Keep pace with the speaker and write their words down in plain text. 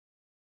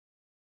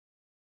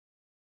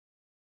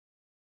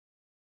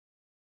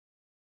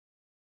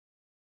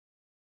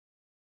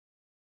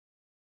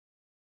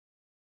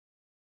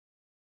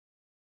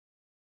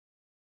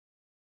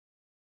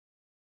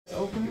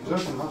Open it? It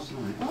was open last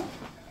night. Oh,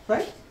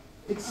 right?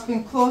 It's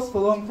been closed for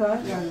a long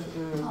time.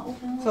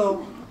 And,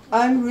 so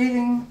I'm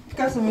reading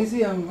Picasso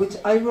Museum, which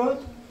I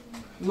wrote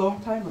a long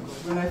time ago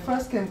when I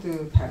first came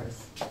to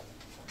Paris.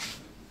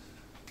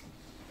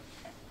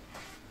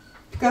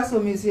 Picasso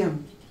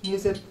Museum.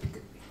 Musée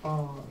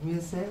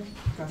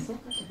Picasso.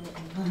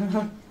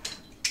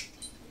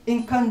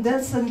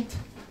 Incandescent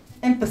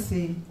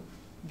empathy,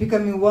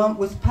 becoming one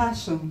with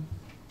passion,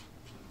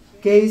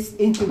 gaze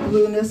into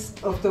blueness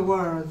of the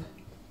world.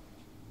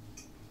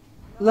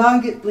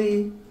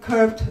 Languidly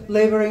curved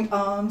laboring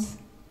arms,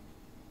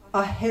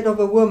 a head of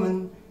a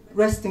woman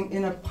resting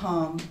in a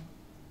palm,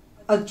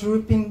 a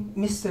drooping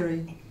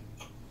mystery.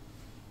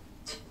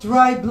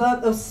 Dry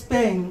blood of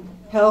Spain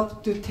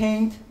helped to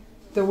taint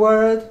the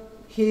world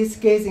he is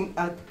gazing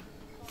at,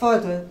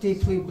 further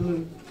deeply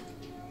blue.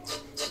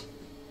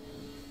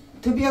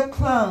 To be a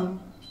clown,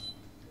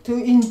 to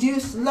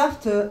induce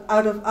laughter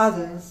out of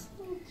others,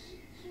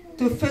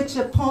 to fetch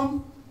a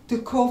poem to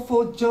call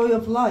for joy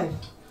of life.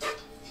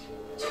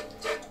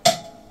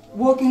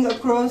 Walking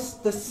across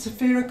the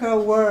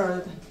spherical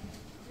world,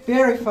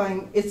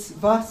 verifying its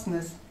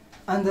vastness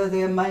under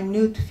their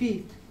minute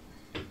feet,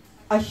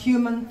 a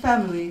human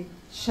family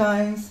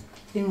shines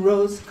in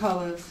rose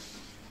colors.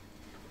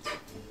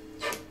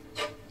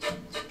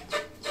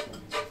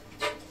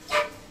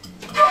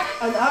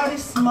 An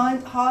artist's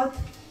heart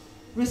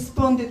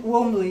responded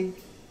warmly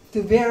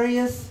to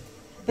various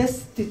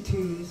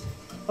vicissitudes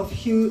of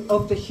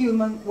the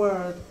human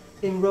world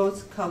in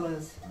rose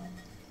colors.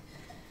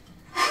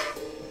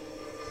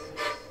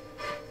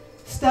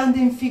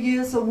 Standing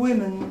figures of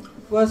women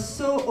were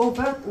so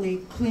overtly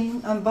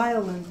clean and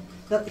violent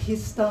that he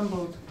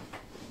stumbled.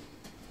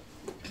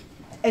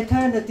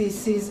 Eternity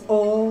sees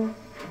all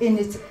in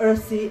its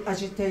earthy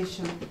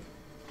agitation.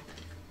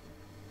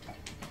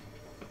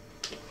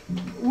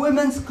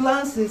 Women's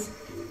glances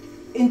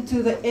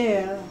into the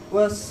air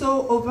were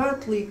so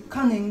overtly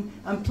cunning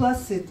and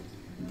placid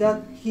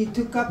that he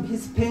took up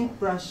his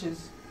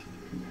paintbrushes.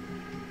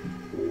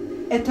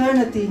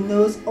 Eternity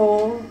knows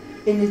all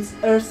in its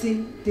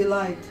earthy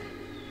delight.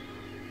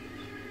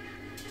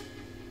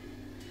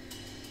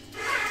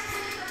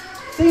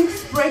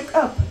 Things break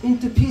up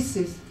into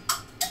pieces.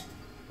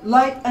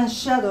 Light and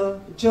shadow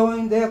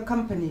join their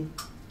company.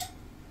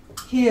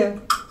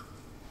 Here,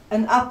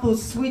 an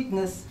apple's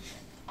sweetness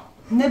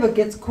never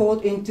gets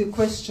called into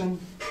question.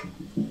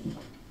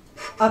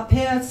 A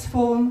pear's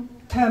form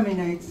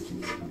terminates.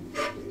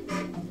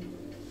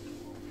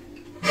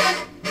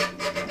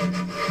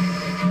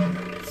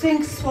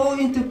 Things fall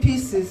into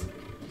pieces.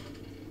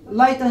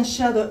 Light and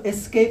shadow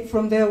escape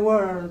from their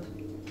world.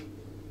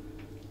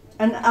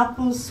 An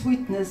apple's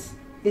sweetness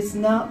is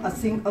now a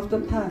thing of the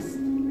past.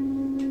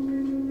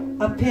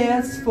 A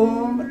pear's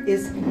form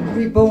is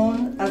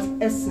reborn as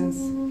essence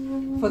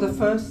for the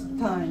first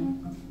time.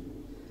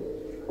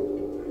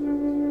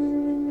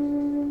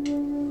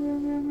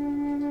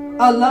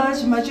 A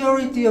large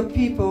majority of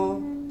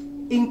people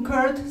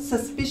incurred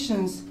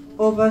suspicions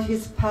over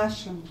his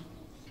passion.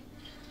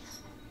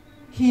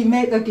 He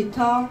made the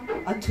guitar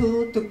a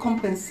tool to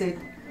compensate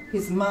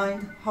his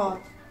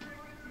mind-heart.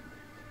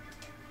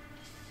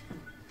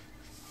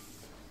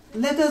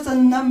 Letters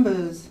and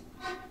numbers,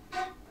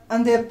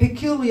 and their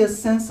peculiar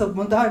sense of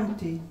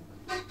modernity,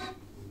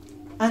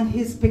 and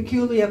his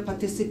peculiar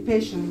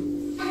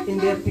participation in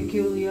their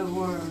peculiar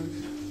world.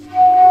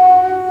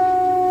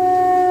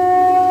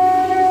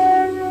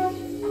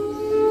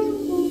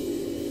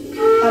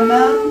 A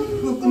man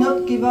who could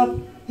not give up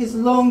his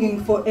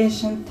longing for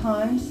ancient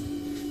times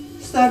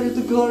started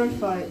to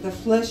glorify the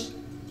flesh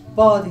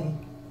body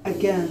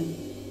again.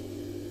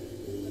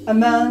 A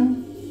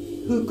man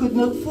who could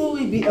not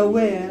fully be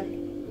aware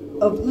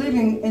of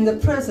living in the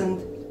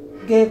present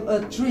gave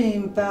a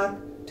dream back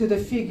to the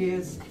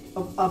figures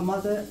of a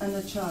mother and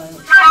a child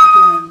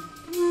again.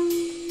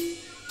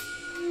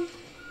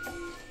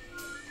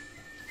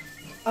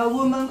 A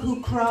woman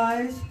who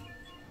cries,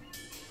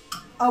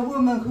 a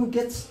woman who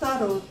gets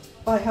startled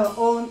by her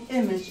own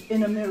image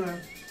in a mirror.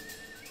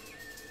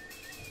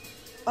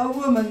 A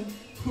woman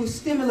who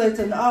stimulates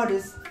an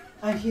artist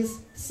and his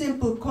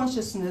simple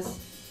consciousness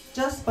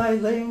just by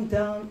laying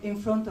down in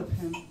front of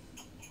him.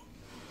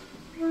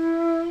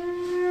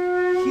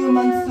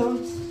 Human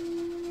thoughts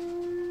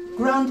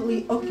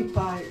grandly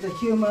occupy the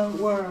human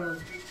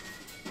world.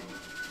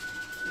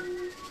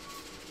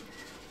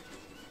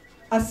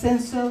 A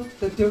sense of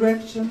the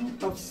direction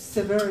of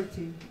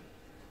severity.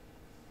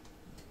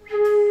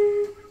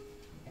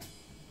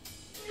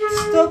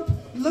 Stop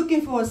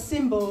looking for a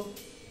symbol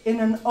in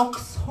an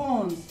ox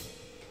horn.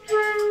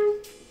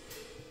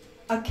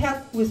 A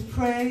cat with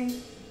prey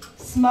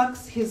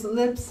smacks his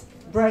lips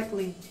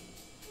brightly.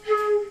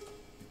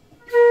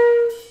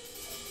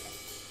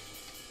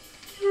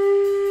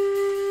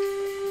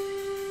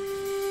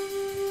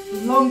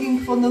 Longing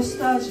for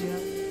nostalgia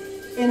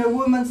in a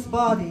woman's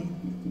body,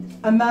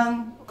 a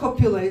man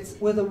copulates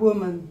with a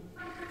woman.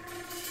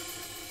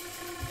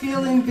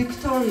 Feeling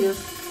victorious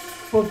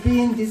for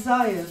being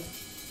desired,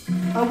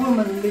 a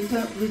woman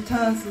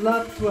returns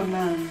love to a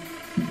man.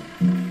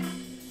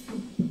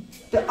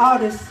 The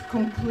artist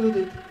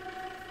concluded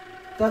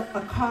that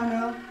a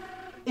carnal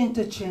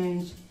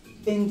interchange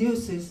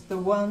induces the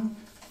one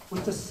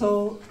with the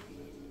soul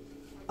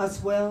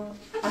as well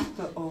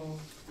after all.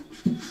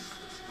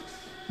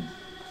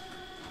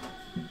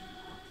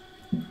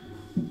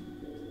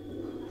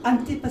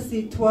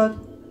 Antipathy toward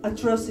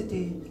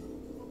atrocity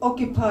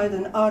occupied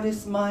an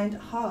artist's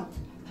heart.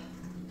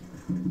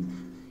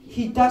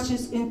 He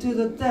dashes into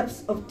the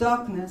depths of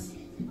darkness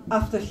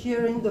after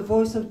hearing the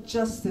voice of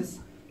justice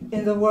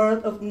in the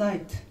world of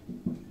night.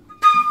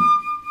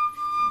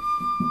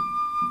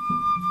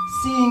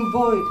 Seeing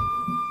void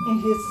in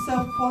his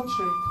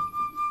self-portrait,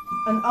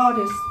 an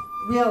artist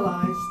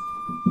realized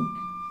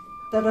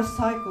that a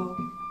cycle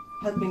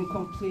had been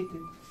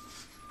completed.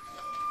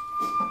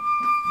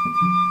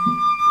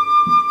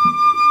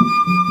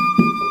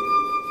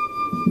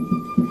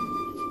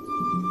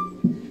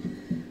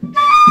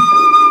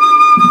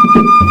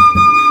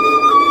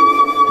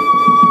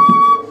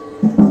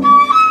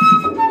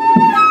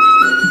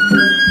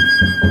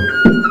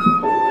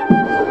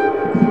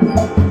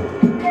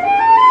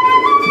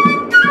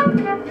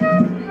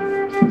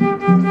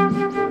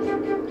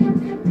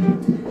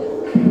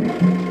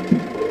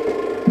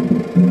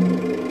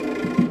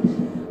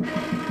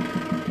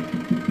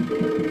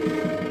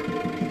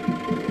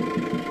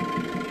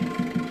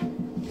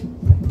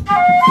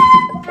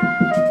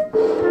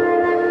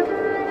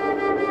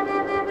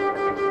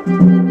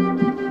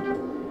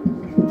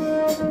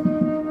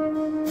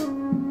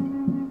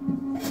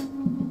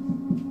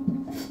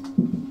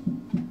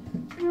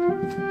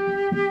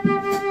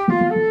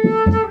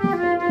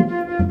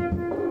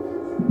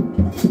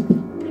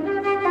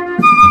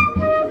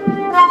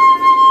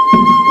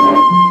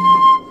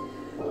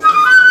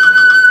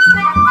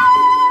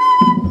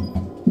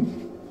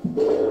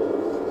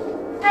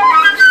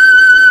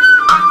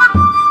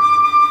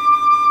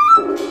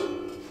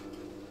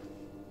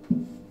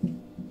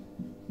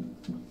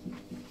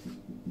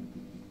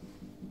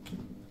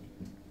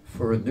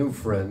 For a new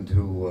friend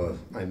who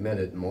I met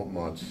at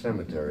Montmartre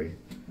Cemetery,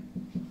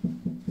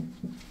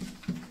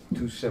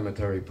 2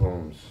 cemetery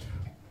poems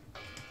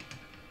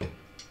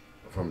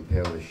from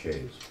Père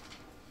Lachaise.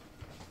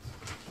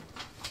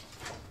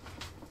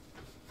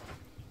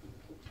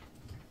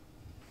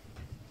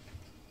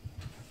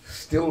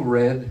 Still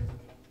red,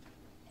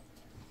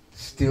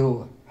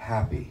 still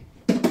happy,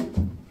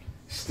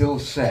 still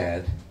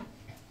sad,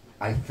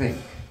 I think.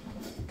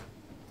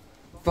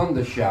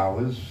 Thunder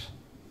showers,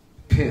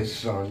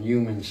 piss on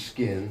human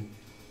skin,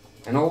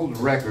 an old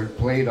record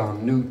played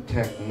on new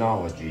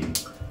technology,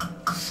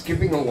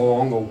 skipping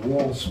along a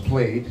waltz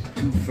played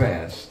too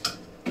fast.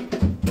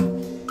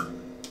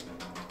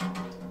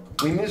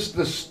 We missed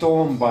the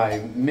storm by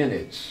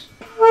minutes,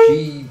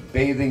 she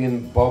bathing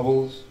in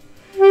bubbles,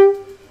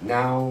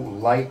 now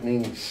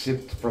lightning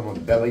sipped from a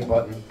belly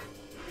button,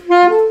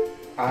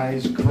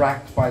 eyes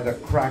cracked by the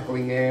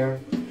crackling air,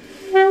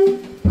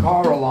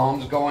 car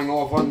alarms going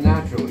off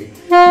unnaturally.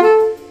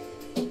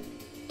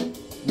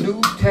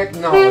 New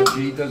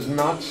technology does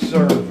not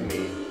serve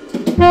me.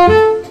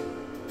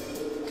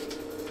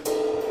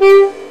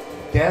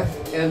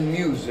 Death and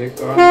music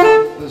are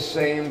not the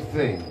same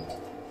thing.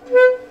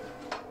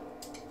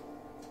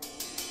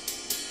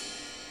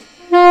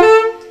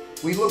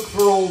 We look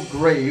for old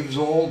graves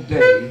all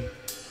day.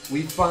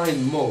 We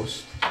find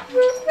most.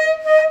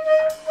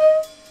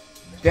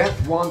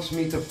 Death wants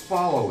me to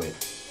follow it.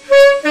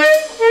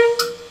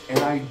 And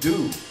I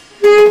do.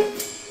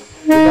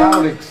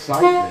 Without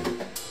excitement.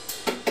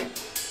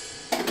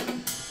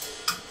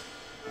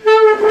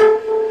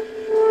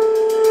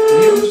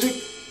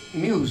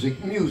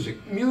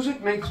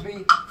 Music makes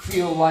me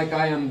feel like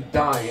I am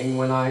dying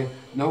when I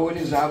know it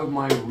is out of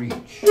my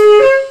reach.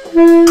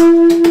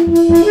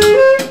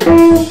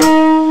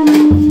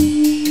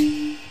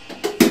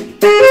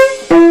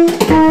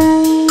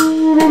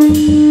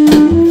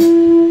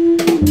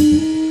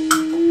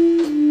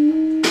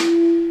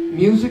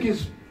 Music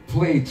is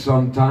played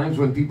sometimes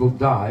when people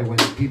die, when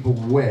people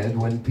wed,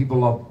 when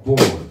people are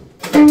born.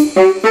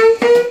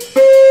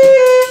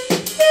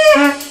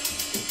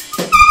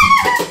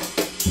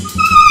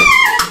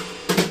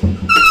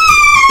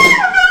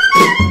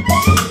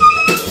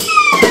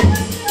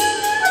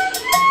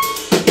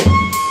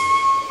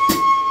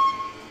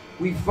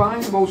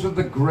 Find most of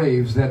the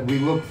graves that we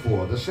look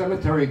for. The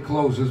cemetery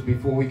closes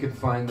before we can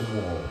find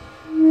them all.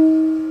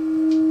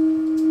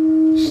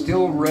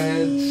 Still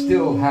red,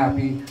 still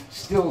happy,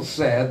 still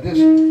sad, this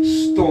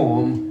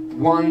storm,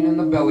 wine in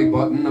the belly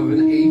button of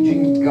an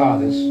aging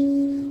goddess.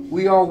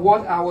 We are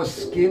what our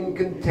skin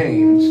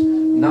contains,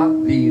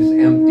 not these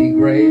empty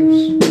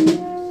graves.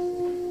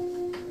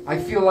 I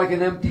feel like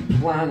an empty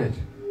planet.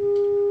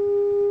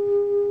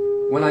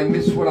 When I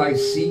miss what I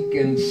seek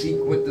and seek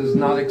what does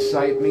not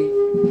excite me.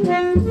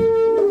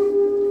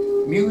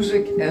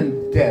 Music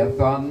and death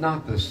are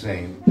not the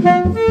same.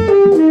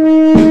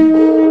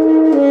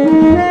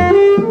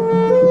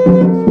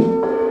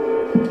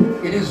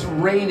 It is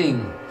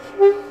raining.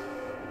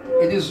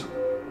 It is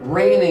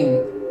raining.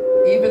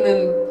 Even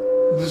in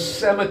the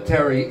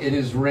cemetery it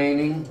is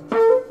raining.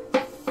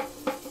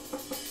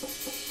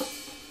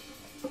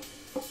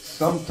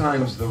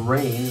 Sometimes the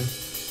rain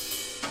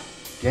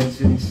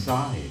gets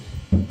inside.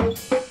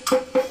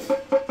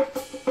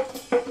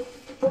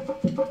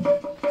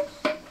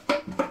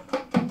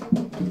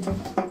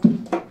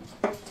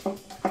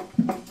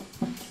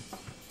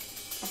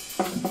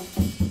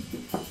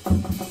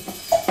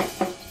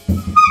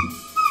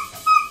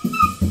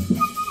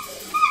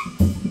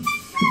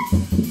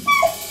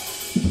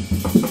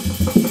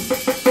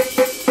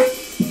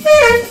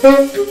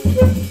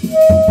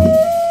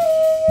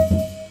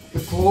 The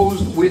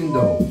closed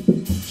window,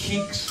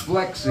 cheeks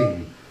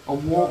flexing, a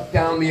walk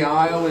down the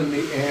aisle in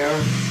the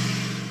air,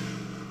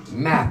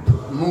 map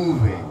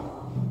moving.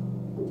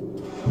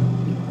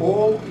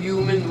 All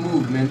human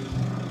movement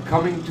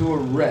coming to a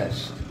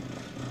rest,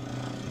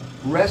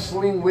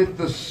 wrestling with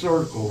the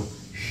circle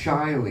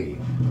shyly,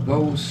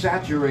 though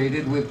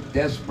saturated with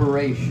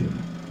desperation,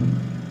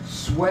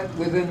 sweat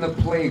within the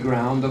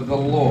playground of the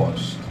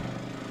lost.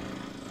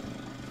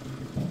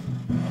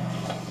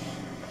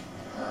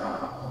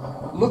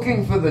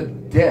 Looking for the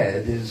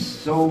dead is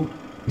so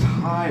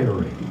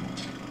tiring.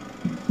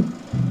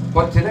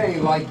 But today,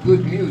 like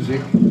good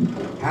music,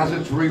 has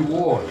its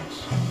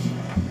rewards.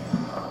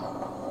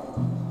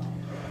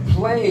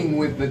 Playing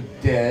with the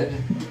dead,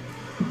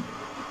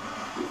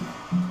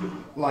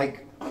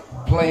 like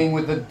playing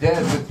with the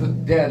dead,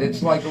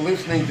 it's like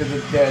listening to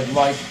the dead,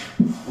 like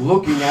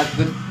looking at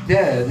the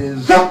dead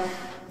is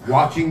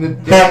watching the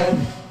dead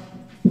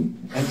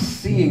and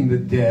seeing the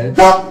dead.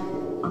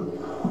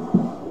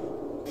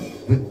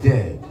 The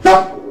dead,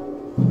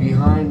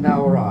 behind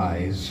our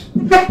eyes,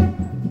 the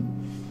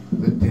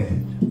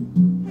dead.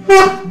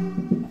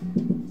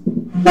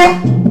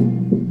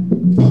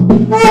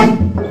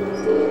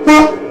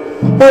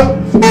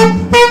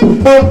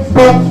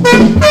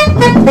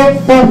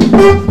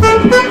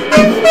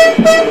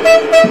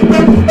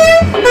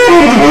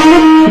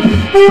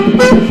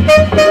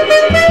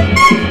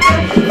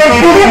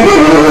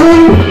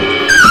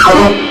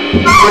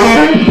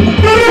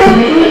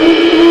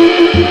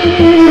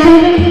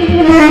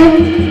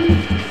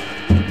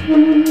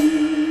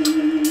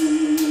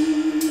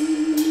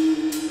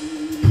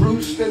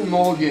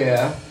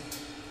 Molière,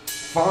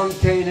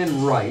 Fontaine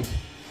and Wright,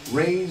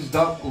 raised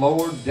up,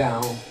 lowered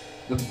down,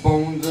 the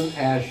bones and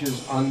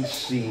ashes,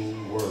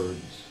 unseen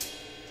words.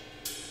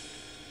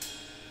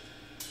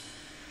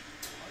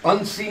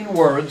 Unseen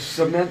words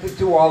cemented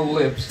to our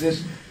lips,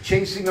 this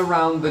chasing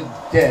around the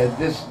dead,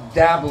 this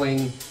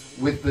dabbling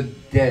with the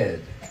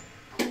dead.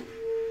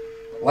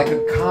 Like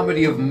a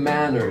comedy of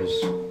manners,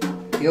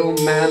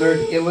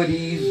 ill-mannered, ill at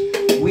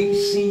ease, we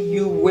see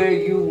you where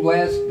you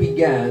last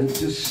began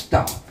to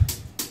stop.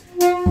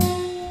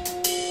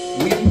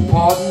 We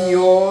pardon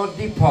your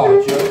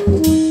departure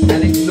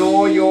and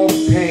ignore your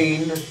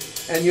pain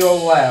and your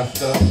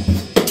laughter.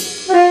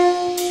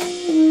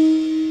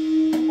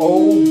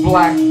 Oh,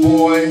 black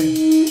boy,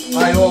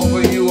 I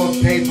offer you a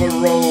paper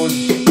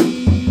rose.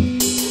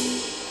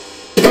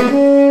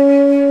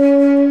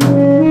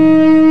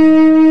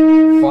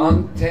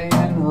 Fontaine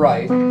and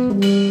Wright,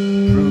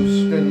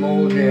 Proust and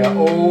Molière.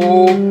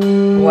 Oh,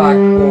 black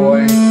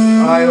boy,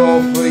 I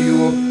offer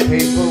you a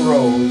paper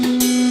rose.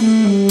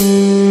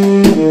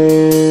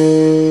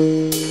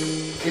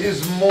 It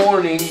is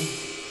morning,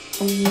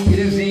 it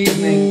is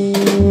evening,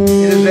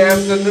 it is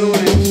afternoon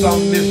in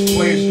some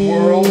misplaced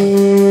world.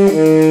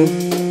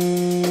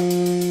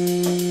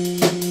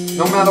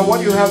 No matter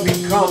what you have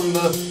become,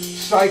 the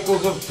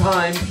cycles of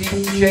time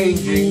keep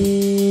changing.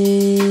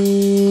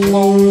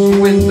 Closed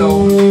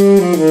windows,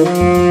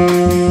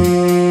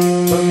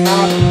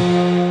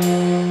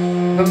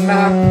 the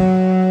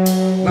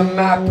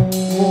map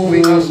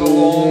moving us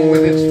along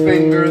with its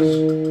fingers,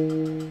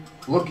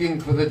 looking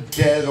for the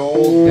dead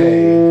all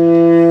day.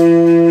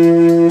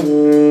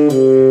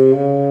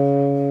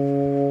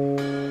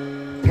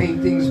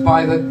 Paintings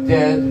by the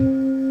dead.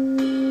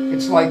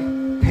 It's like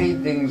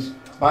paintings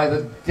by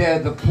the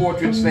dead, the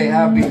portraits they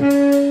have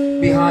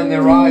behind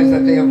their eyes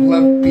that they have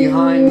left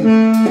behind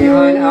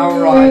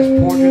our eyes,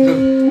 portraits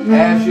of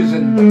ashes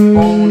and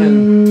bone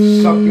and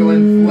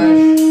succulent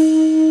flesh.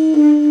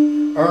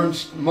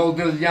 Ernst,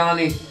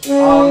 Modigliani,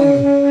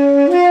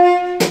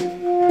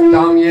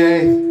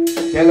 Damier,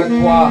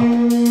 Delacroix,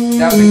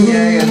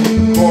 Davigny, and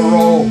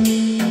Corot.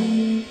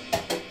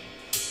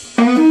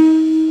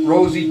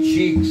 Rosy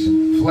cheeks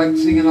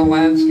flexing in a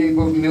landscape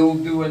of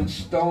mildew and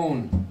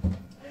stone.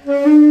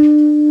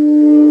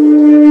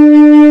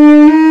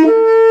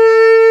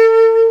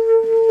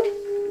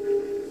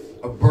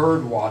 A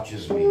bird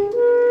watches me,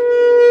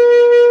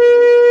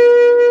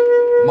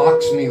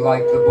 mocks me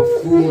like the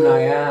buffoon I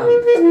am.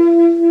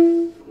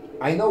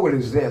 I know it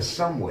is there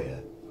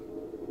somewhere,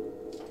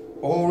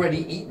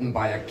 already eaten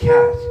by a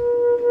cat.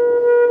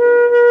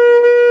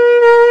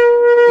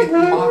 It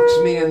mocks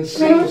me and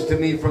sings to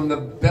me from the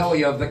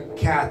belly of the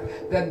cat,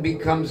 then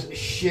becomes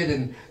shit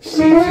and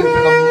seeps into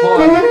the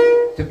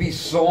mud to be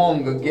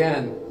song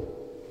again.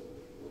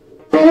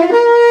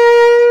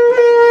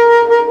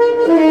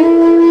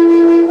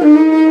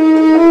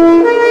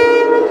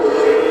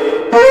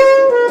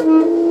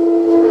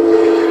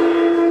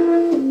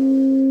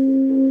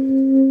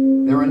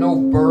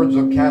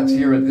 or cats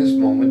here at this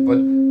moment, but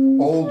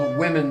old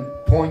women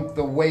point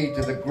the way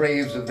to the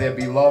graves of their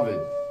beloved.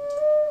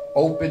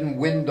 Open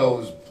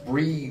windows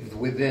breathe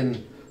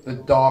within the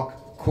dark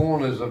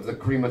corners of the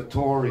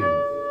crematorium,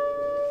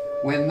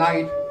 where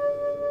night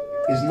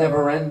is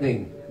never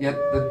ending, yet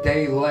the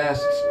day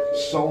lasts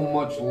so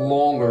much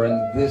longer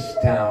in this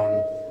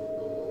town.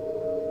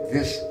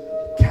 This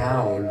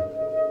town,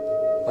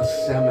 a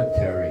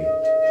cemetery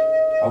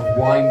of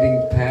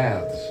winding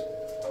paths,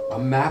 a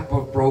map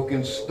of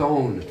broken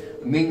stone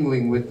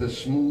mingling with the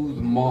smooth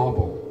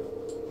marble.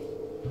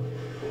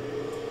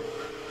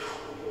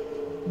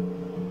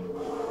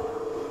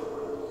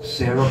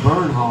 Sarah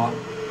Bernhardt,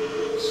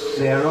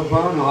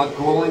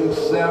 calling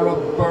Sarah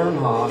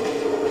Bernhardt.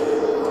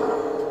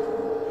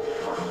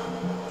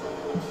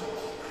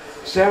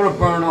 Sarah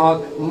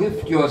Bernhardt,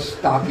 lift your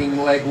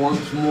stocking leg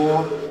once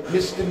more.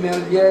 Mr.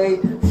 Melier,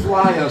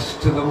 fly us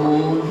to the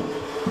moon.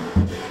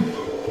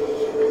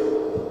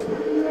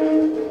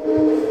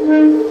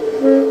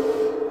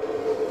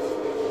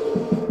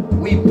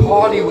 We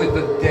party with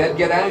the dead,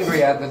 get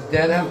angry at the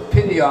dead, have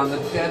pity on the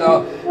dead,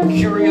 are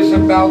curious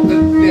about the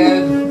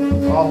dead,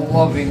 are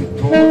loving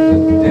toward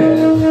the dead.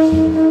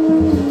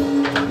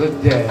 The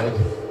dead.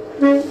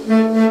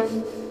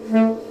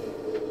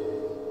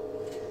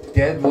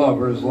 Dead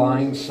lovers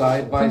lying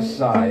side by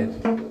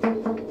side.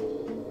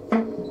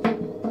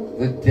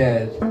 The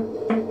dead.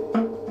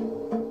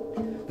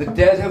 The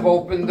dead have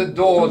opened the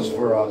doors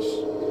for us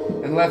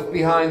and left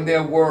behind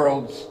their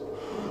worlds.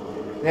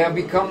 They have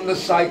become the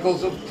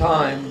cycles of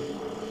time.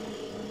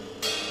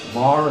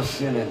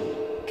 Morrison and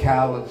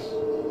Callas,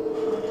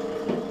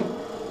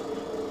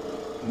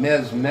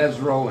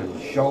 Mesro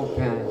and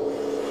Chopin.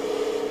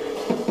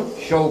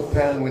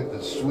 Chopin with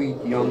the sweet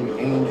young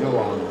angel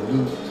on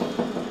lute.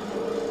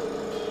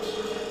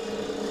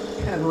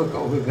 And look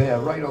over there,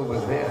 right over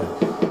there.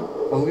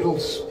 A little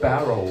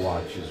sparrow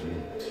watches me.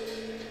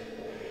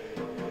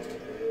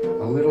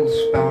 A little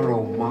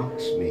sparrow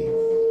mocks me,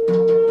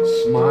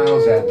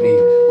 smiles at me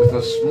with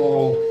her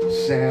small,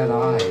 sad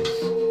eyes.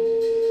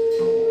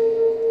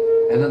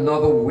 And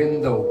another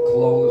window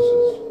closes.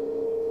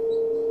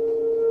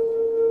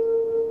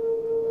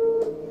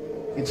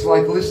 It's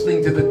like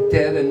listening to the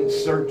dead and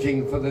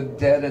searching for the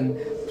dead and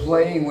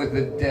playing with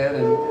the dead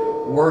and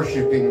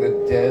worshiping the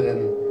dead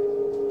and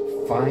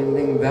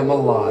finding them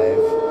alive,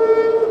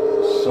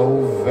 so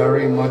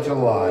very much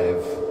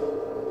alive.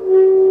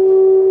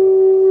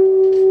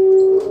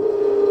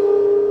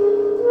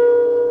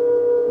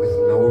 With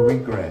no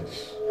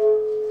regrets.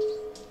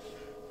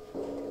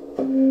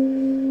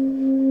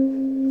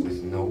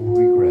 With no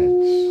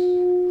regrets.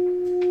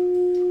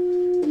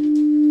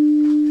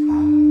 Ah, little sparrow.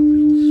 Ah,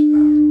 little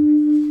sparrow.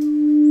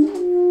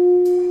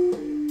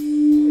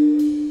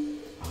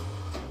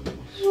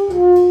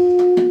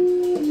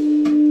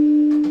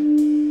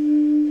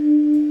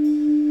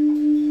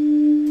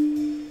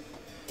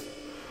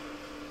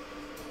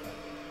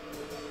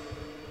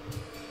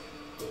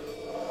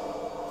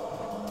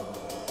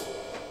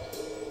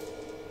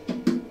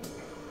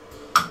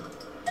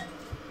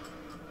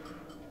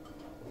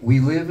 We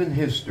live in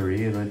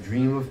history in a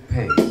dream of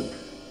pain.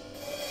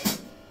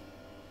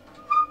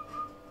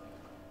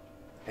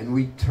 And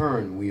we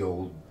turn, we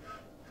old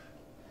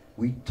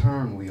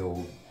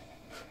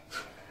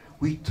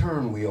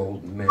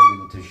men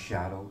into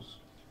shadows.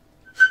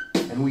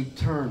 And we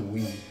turn,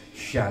 we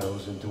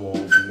shadows into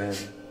old men.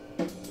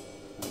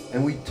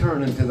 And we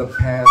turn into the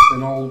past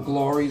and old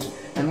glories.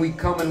 And we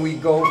come and we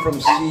go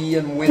from sea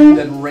and wind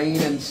and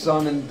rain and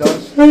sun and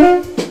dust.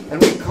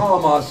 And we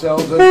calm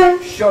ourselves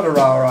and shudder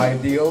our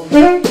ideals.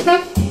 We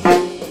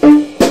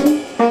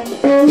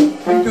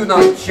do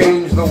not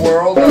change the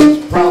world as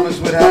promise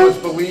would have us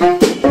believe.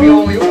 We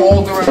only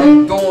alter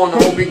and adorn,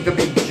 hoping to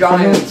be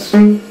giants,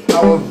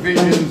 our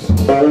visions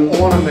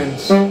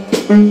ornaments. And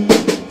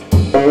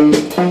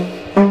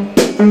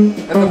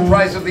the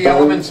price of the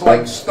elements,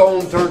 like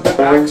stone turned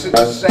to axe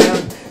into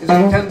sand, is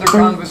a tender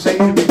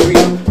conversation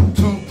between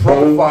two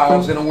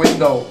profiles in a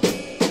window.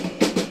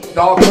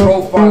 Dark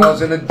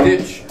profiles in a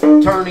ditch,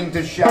 turning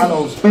to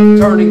shadows,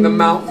 turning the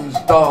mountains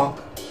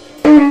dark.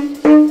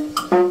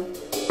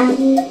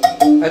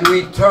 And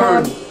we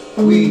turn,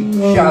 we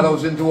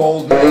shadows into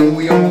old men,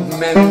 we old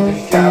men into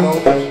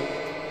shadows.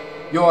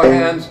 Your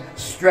hands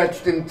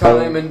stretched in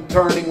time and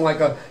turning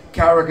like a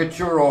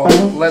caricature or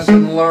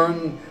lesson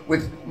learned,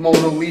 with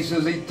Mona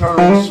Lisa's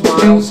eternal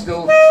smile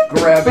still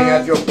grabbing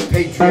at your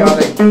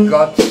patriotic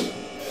guts.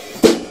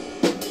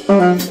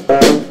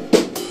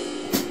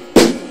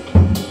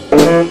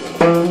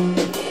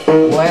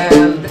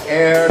 Land,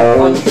 air,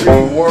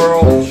 country,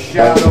 world,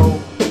 shadow.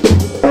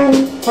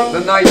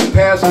 The night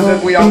passes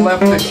and we are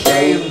left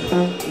ashamed,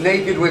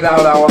 naked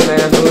without our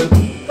manhood.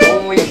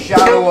 Only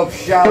shadow of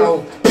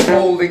shadow,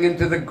 folding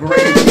into the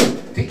grave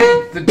to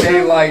eat the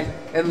daylight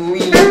and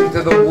lean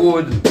into the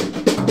wood.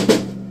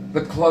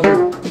 The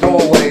cluttered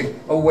doorway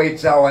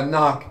awaits our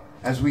knock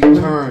as we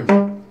turn,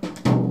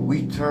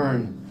 we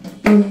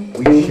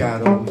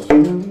shadows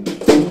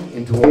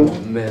into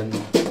old men.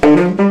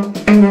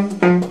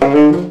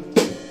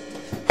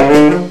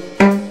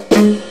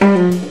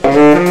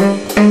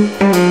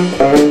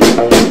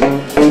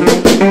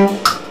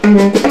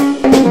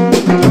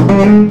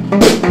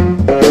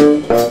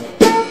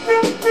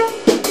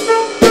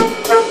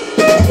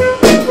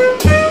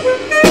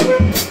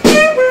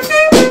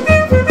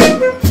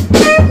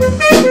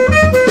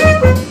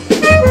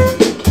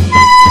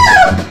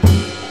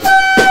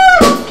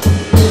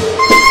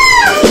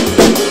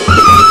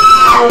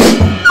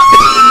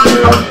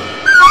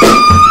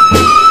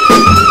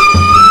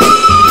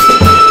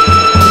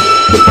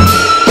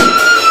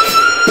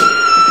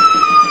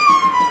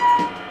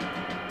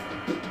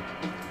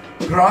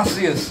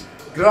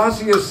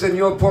 Gracias,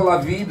 Señor, por la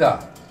vida.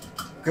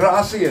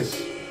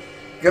 Gracias.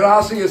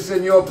 Gracias,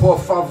 Señor, por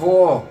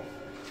favor.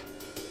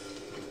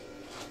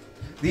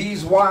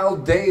 These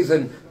wild days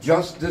and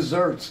just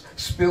desserts,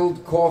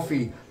 spilled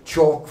coffee,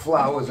 chalk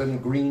flowers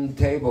and green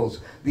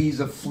tables, these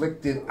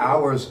afflicted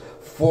hours,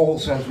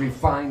 false as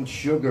refined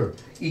sugar,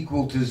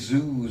 equal to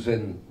zoos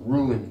and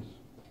ruins.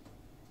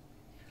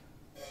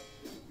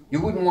 You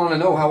wouldn't want to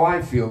know how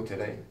I feel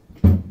today.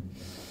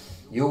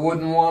 You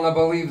wouldn't want to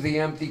believe the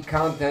empty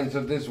contents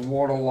of this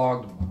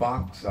waterlogged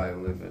box I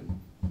live in.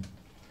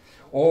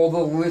 All the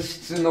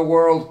lists in the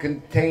world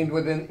contained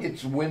within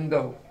its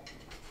window.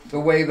 The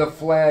way the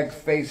flag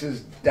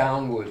faces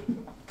downward.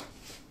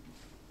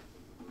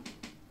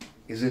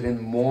 Is it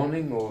in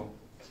mourning or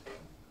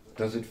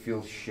does it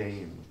feel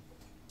shame?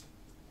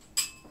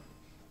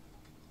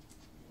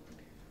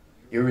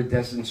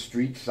 Iridescent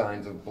street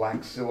signs of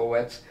black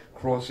silhouettes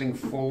crossing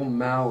full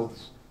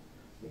mouths.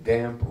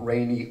 Damp,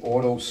 rainy,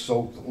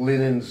 auto-soaked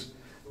linens.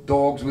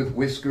 Dogs with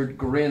whiskered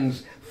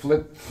grins.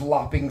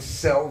 Flip-flopping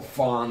cell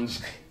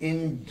phones.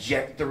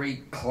 Injectory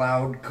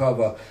cloud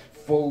cover.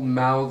 Full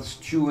mouths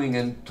chewing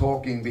and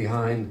talking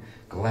behind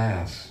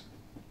glass.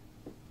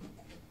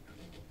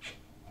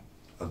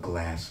 A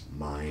glass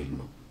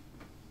mime.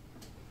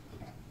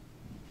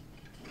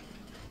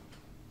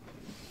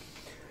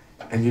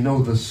 And you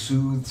know, the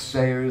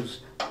soothsayers,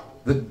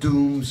 the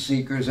doom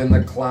seekers, and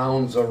the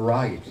clowns are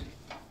right.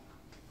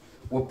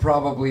 We're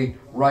probably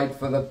right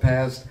for the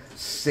past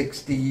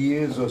 60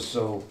 years or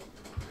so.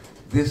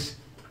 This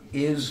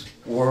is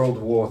World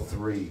War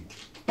III.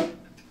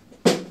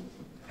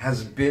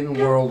 Has been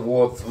World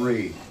War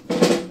III.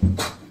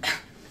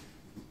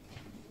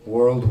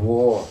 World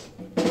War.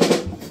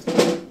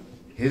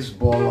 His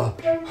baller,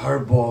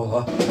 her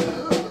baller.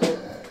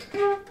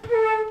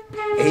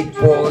 8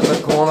 ball in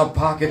the corner,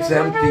 pockets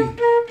empty.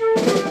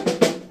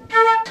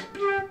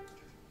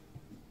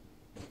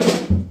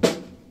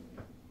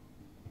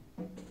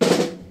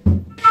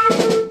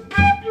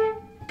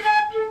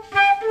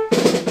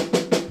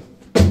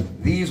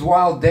 These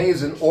wild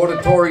days in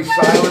auditory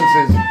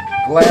silences,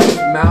 glass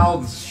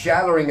mouths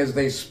shattering as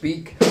they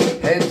speak,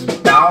 heads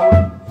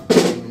bowed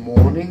in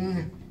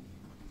mourning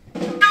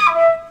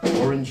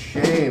or in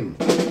shame.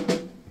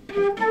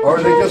 Or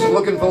are they just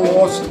looking for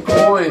lost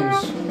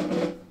coins?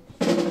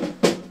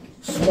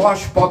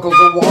 Swashbuckles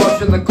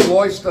awash in the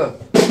cloister.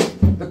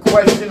 The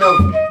question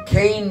of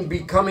Cain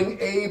becoming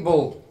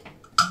Abel.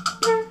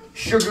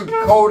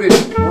 Sugar-coated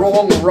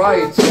wrong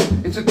rights.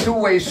 It's a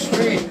two-way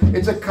street.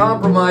 It's a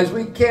compromise.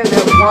 We can't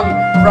have one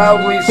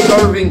proudly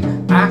serving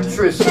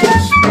actress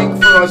speak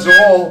for us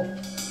all.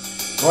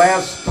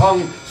 Glass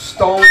tongue,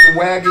 stone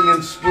wagging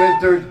and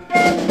splintered.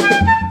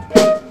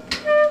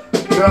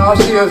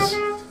 Gracias,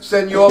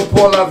 Señor,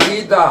 por la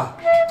vida.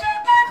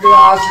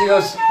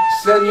 Gracias,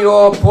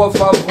 Señor, por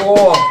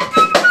favor.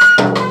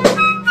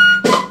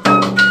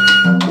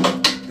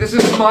 This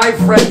is my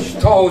French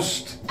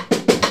toast.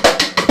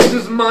 This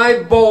is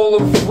my bowl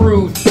of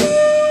fruit.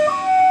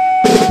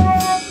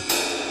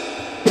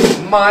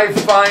 My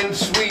fine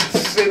sweet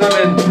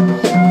cinnamon.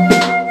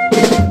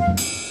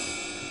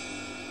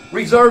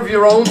 Reserve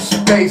your own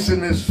space in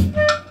this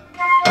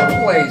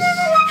place.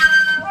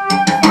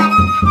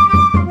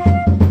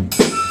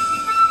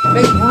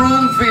 Make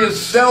room for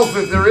yourself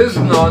if there is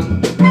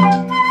none.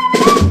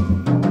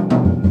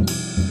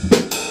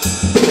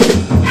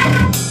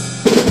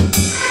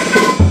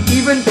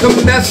 Even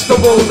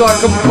comestibles are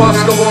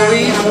combustible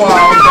these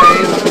wild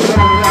days.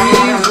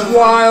 These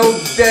wild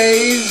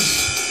days.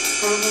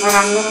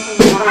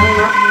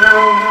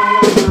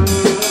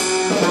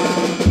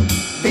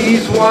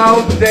 These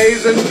wild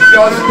days and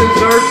just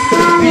desserts.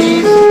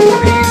 These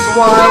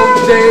wild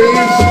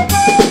days.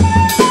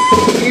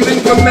 Even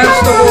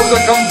comestibles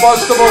are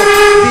combustible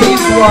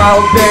these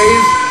wild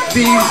days.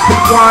 These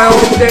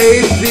wild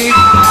days. These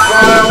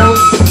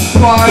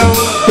wild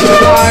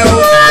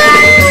days.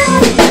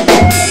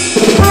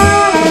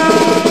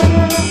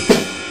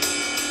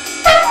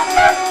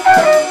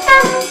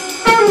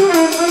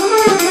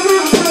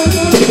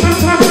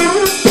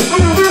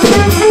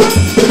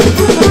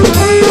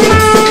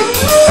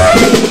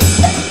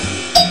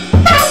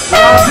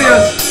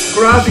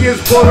 Gracias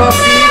por la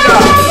vida.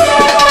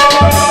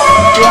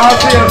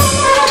 Gracias.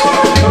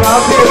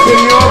 Gracias,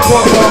 Señor,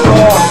 por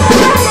favor.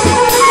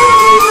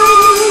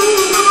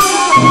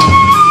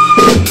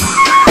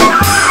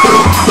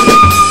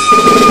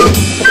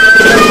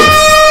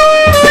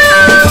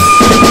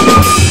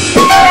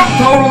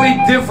 Totally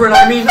different. I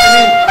mean,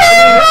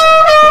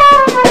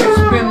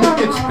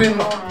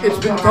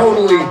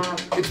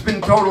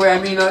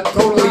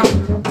 totally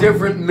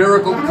different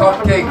miracle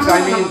cupcakes. I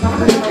mean,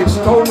 it's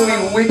totally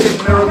wicked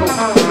miracle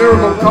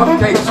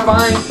cupcakes.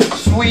 Fine,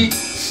 sweet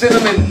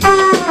cinnamon.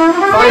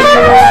 Find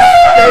your own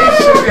space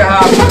if you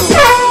have to.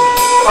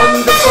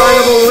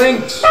 Undefinable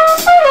links.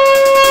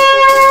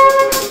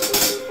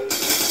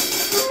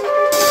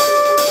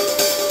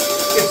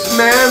 It's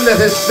man that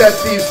has set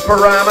these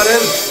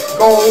parameters,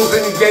 goals,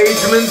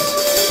 engagements,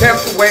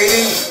 kept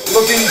waiting,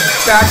 looking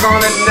back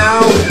on it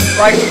now,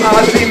 like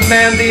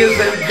Ozymandias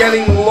and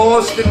getting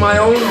lost in my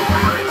own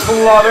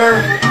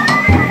flutter.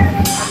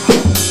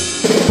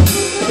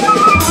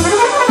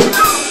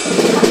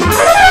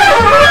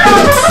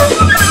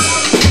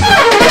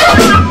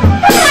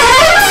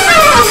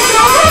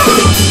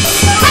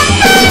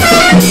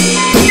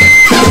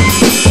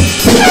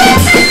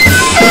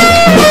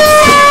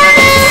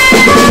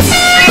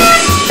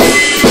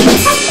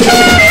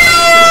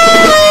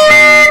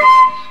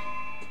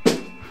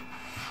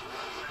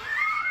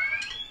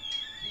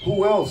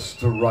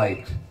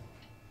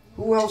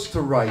 Who else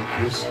to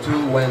write this to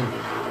when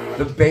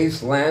the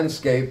base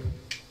landscape,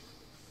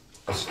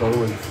 a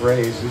stolen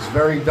phrase, is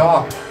very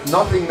dark.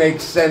 Nothing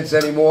makes sense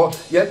anymore,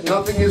 yet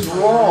nothing is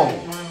wrong.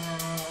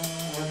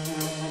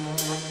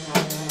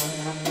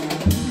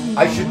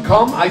 I should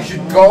come, I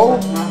should go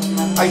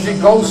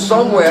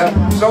somewhere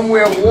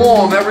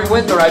warm every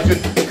winter. I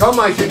should come,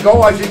 I should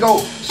go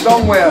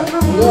somewhere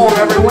warm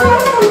every winter.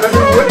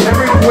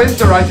 Every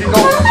winter I should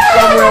go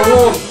somewhere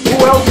warm. Who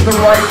else to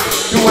write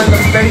to when the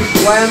base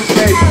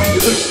landscape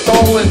is a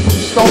stolen,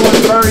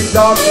 very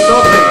dark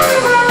nothing?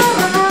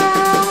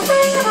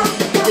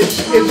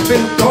 It's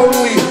been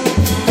totally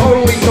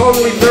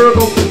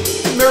miracle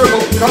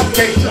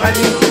cupcakes. I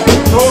mean,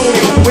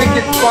 totally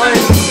wicked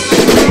fine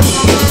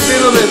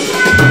cinnamon.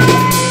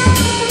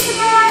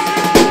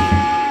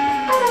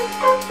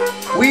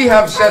 We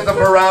have set the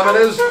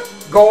parameters,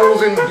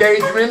 goals,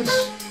 engagements.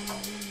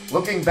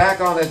 Looking back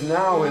on it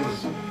now is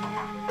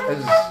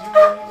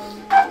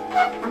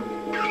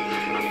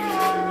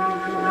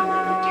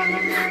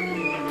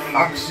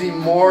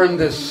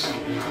oxymorondous.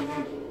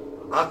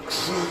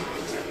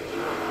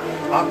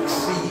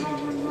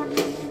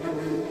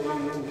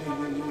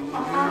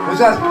 Was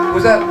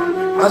that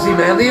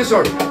Ozymandias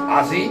or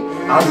Ozian,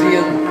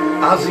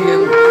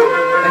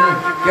 and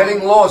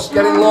getting lost.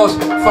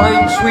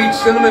 Fine, sweet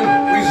cinnamon,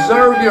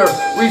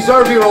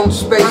 reserve your own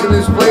space in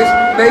this place.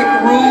 Make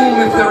room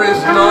if there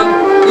is none.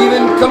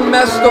 Even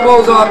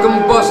comestibles are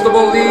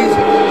combustible these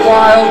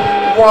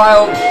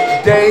wild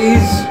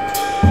days.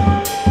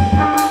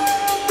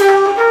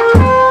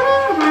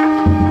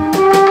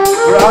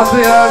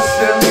 Gracias,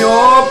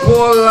 Señor,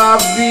 por la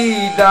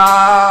vida.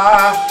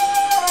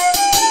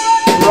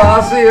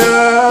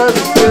 Gracias,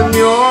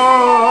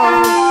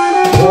 Señor,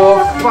 por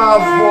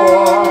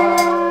favor.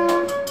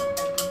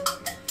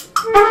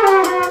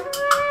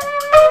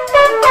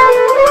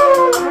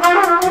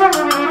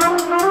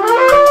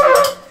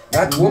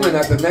 That woman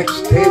at the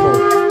next table,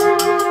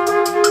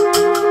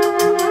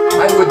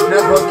 I would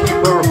never keep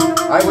her,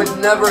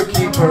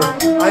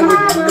 I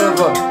would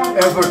never,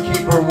 ever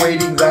keep her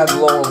waiting that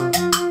long.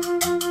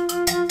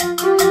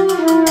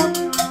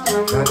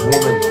 That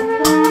woman.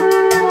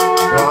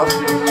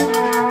 Gracias.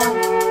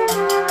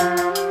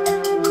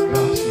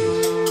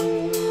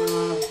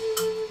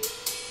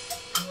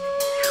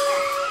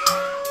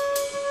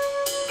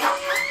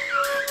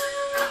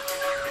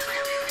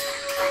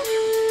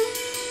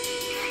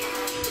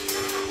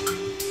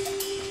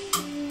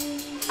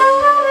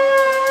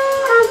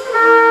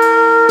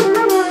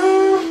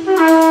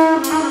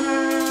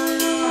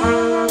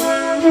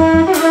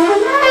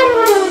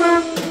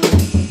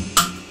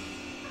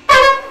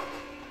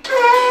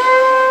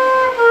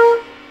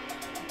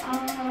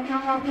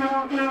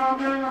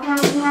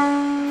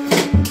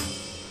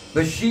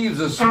 The sheaves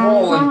are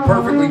small and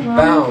perfectly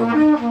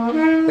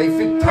bound. They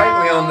fit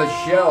tightly on the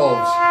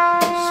shelves.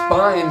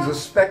 Spines a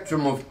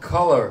spectrum of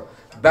color,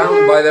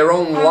 bound by their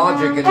own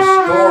logic and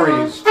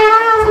stories.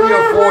 3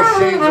 or 4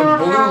 shades of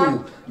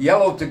blue,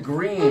 yellow to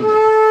green.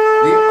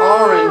 The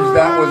orange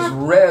that was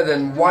red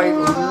and white,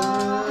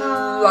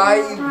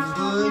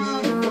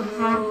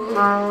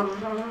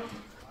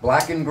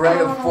 black and gray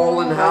of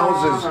fallen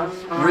houses,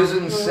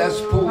 risen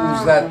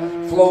cesspools that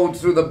flowed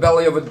through the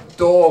belly of a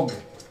dog.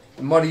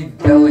 Muddied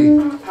belly,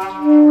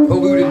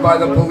 polluted by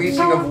the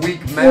policing of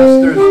weak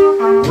masters,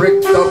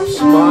 bricked up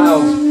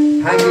smiles,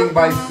 hanging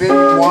by thin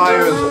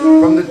wires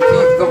from the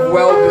teeth of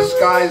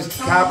well-disguised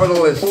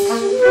capitalists.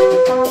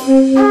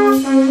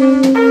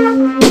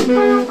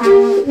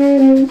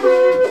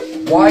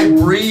 Why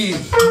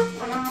breathe?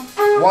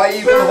 Why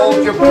even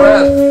hold your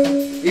breath,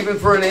 even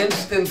for an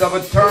instant of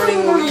a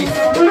turning leaf?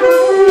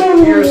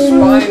 Here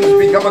spines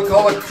become a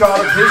color chart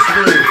of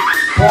history,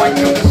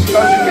 points of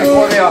discussion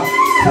before they are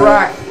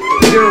cracked.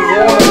 Here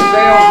water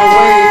sails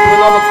away to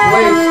another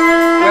place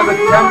where the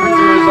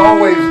temperature is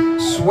always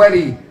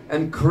sweaty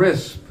and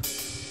crisp.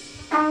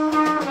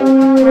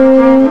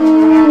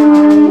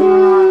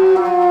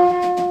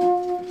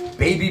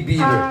 Baby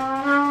beater.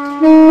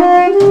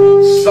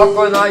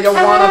 Suckling I you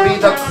wanna be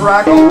the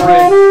crackle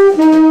rig.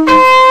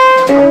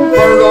 A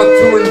bird or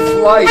two in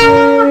flight. A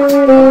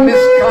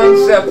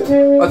misconcept.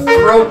 A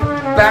throat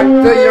back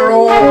to your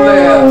all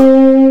there.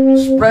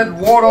 Spread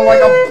water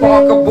like a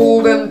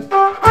barkabool and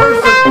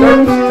curse a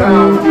dirt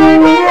town.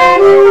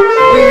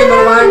 Speaking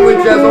the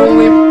language as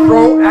only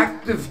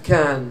proactive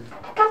can.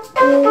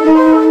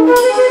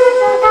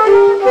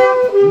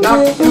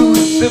 Knock 2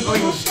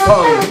 siblings'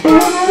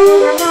 tongue.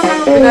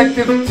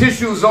 Connective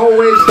tissues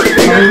always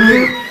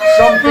connecting,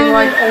 something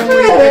like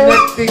only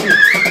connecting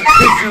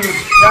tissues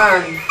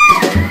can.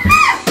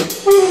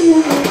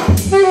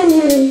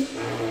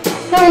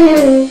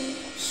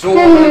 Sore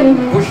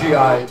and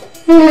bushy-eyed,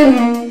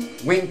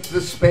 wink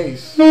the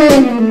space.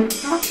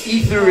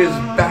 Ether is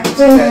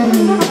backstage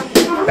and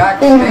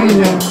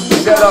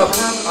set up,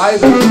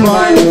 either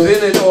climbs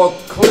in it or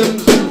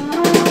crimson,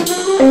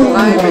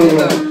 climbing in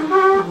the,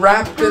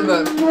 wrapped in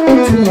the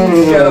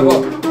tomb shed of a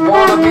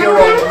wannabe or a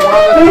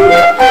wanna-do.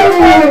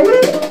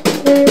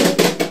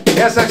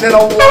 Yes, I said a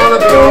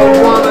wannabe or a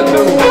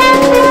wanna-do.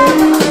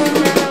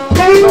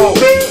 So,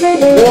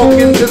 walk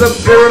into the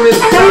pyramid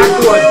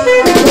backward,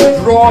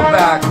 draw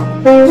back,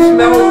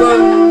 smell the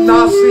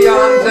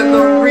nasians and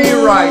the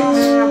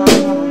rewrites,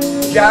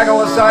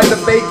 jaggle aside the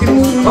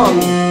bacon's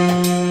tongue,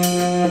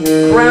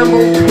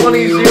 scramble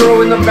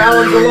 20-0 in the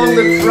balance along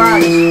the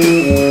tracks.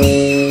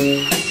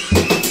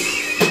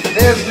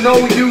 There's no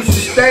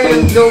use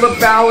staying till the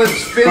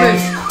ballad's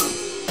finished.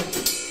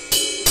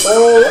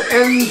 All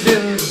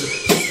engines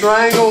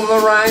strangle the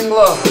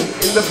wrangler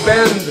in the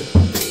bend,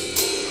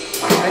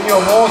 and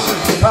your horse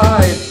is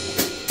tied,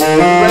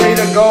 ready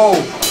to go.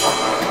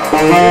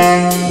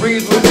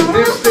 Breathless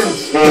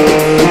distance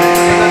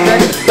in the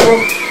next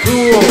book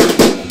tour.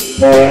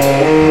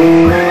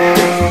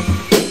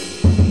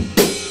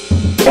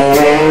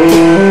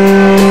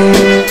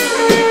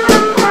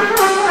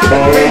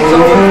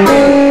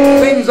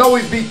 Things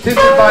always be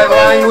tinted by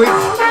language,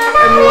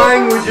 and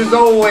language is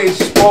always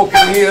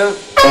spoken here.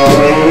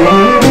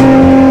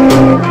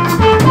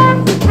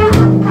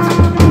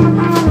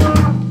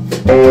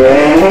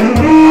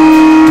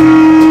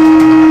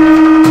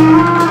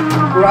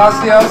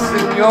 Gracias,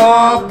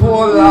 Señor,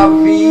 por la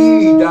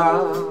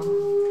vida.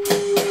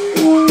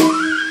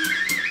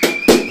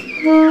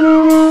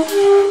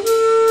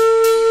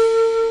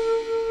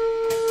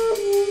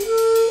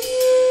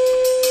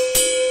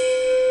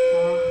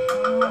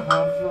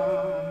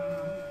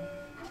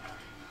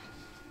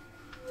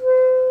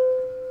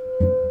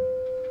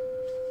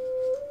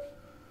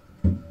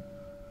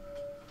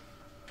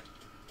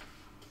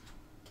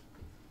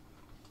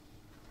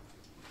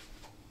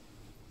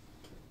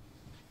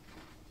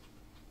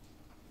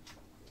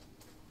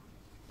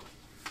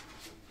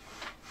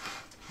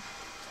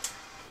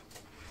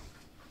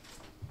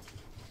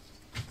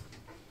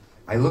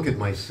 I look at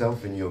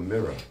myself in your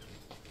mirror,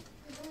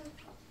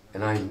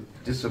 and I'm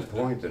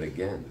disappointed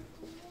again.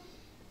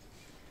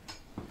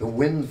 The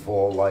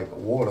windfall like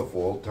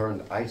waterfall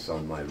turned ice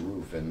on my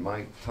roof, and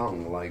my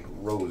tongue like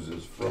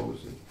roses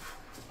frozen.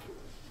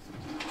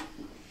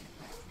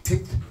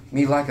 Picked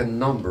me like a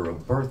number, a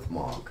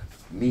birthmark,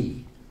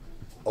 me,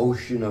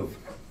 ocean of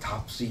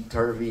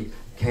topsy-turvy,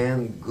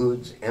 canned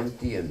goods,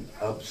 empty and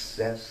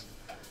obsessed.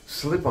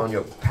 Slip on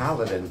your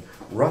palette and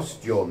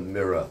rust your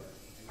mirror.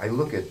 I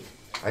look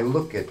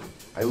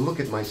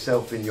at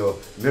myself in your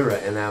mirror,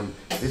 and I'm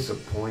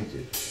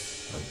disappointed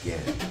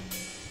again.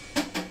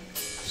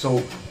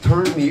 So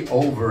turn me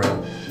over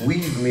and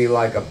weave me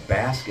like a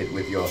basket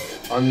with your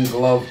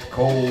ungloved,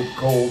 cold,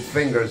 cold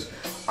fingers.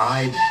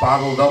 I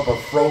bottled up a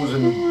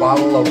frozen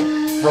bottle of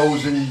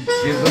frozen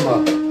jism,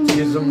 a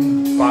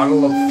jism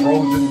bottle of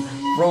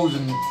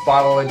frozen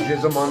bottle of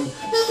jism,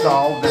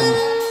 unsolved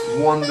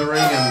and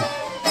wondering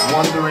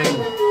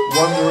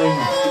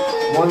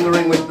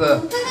with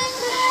the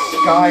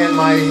sky in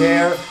my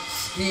hair,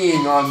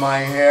 skiing on my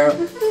hair,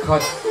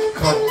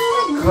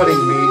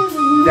 cutting me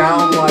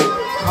down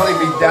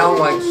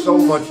like so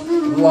much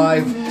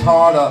live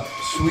tartar,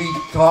 sweet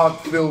tart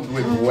filled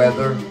with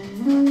weather.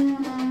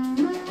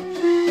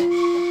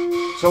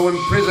 So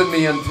imprison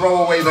me and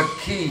throw away the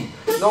key.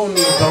 No need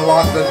to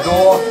lock the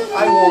door,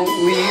 I won't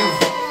leave.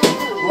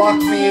 Lock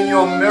me in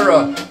your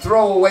mirror,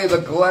 throw away the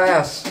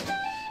glass.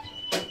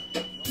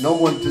 No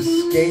one to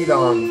skate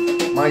on,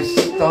 my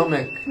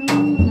stomach.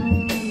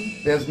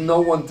 There's no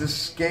one to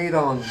skate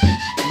on,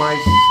 my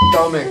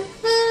stomach.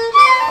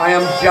 I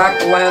am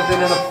jack-o'-lantern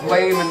in a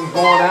flame and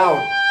gone out.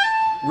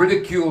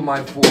 Ridicule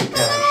my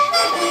forecast.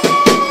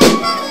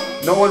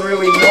 No one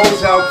really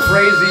knows how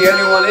crazy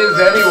anyone is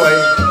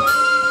anyway.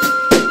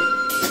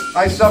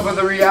 I suffer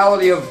the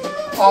reality of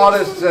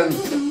artists and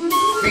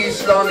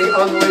feast on the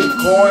unlit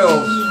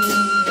coils.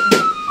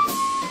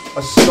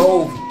 A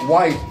stove,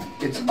 white,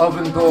 its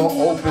oven door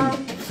open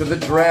to the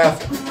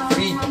draft,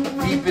 feet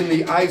deep in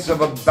the ice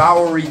of a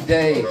Bowery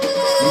day,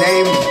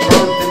 names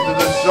burnt into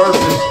the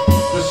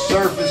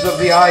surface of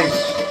the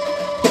ice.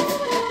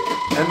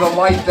 And the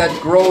light that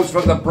grows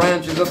from the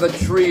branches of the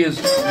tree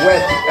is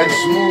wet and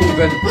smooth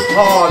and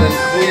hard and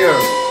clear.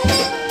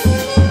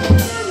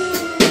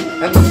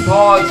 And the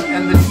pods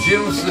and the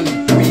Jimson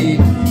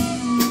weed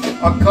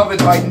are covered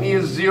by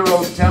near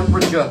zero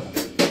temperature.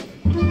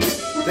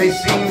 They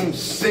seem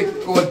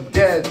sick or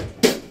dead.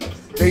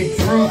 They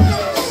droop,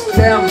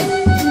 stem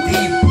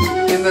deep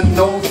in the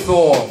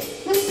no-thaw.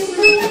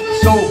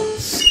 So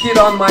skid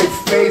on my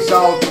face,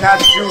 I'll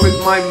catch you with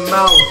my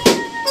mouth.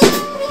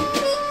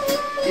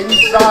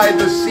 Inside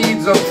the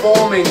seeds are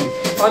forming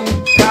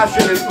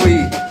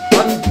unpassionately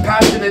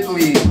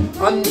unpassionately,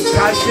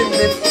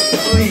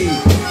 unpassionately.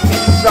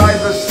 Inside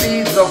the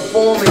seeds are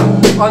forming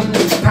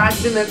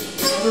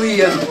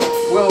unpassionately and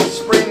will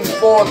spring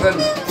forth and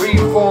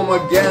reform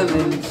again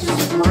in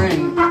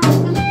spring.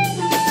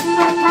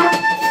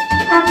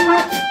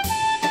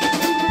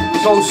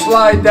 So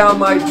slide down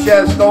my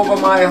chest, over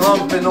my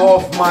hump and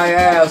off my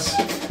ass,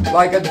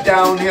 like a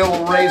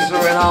downhill racer,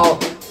 and I'll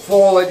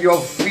fall at your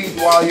feet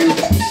while you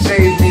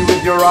save me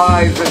with your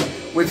eyes,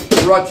 and with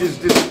crutches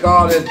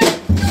discarded,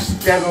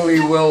 steadily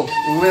we'll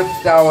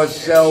lift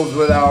ourselves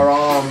with our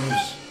arms.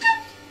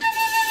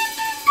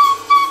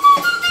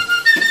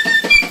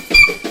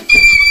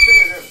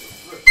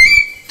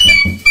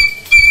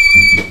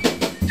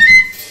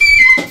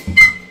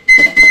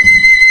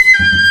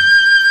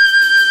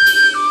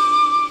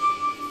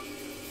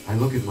 I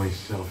look at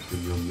myself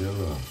in your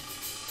mirror.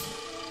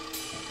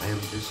 I am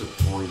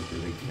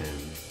disappointed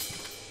again,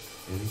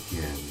 and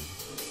again,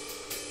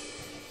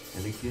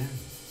 and again.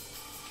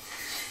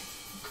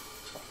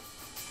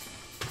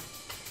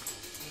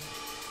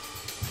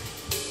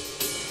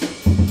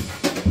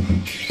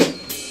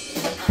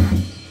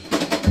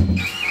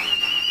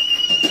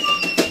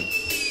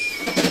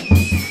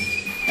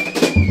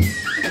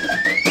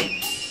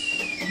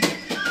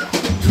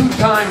 Two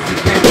times you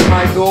came to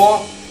my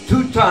door,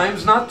 2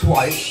 times, not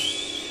twice.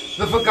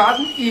 The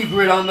forgotten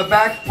egret on the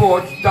back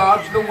porch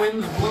dodged the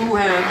wind's blue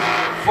hand,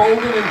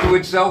 folded into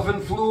itself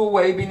and flew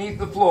away beneath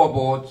the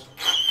floorboards.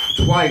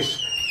 Twice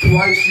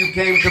you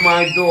came to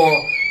my door.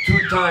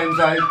 2 times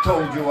I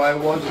told you I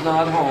was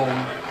not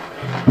home.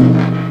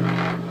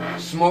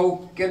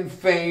 Smoke and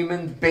fame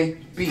and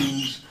baked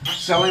beans,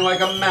 selling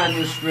like a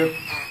manuscript,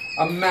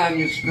 a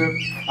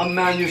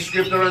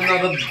manuscript or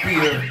another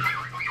beer.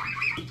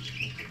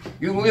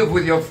 You live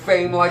with your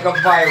fame like a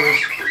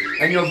virus,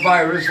 and your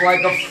virus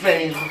like a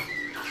fame.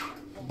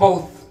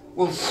 Both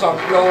will suck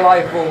your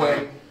life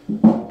away.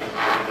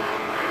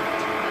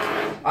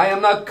 I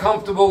am not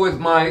comfortable with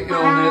my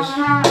illness.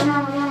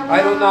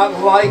 I do not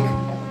like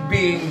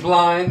being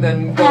blind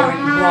and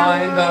going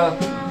blind.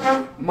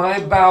 My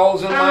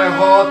bowels and my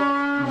heart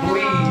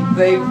bleed.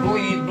 They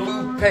bleed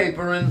blue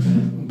paper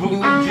and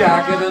blue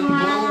jacket and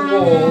blue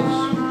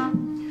walls.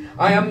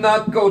 I am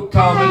not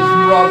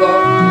Gautama's brother,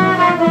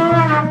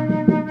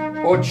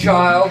 or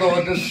child,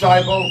 or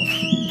disciple.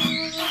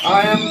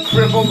 I am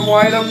crippled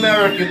white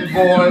American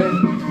boy,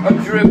 a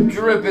drip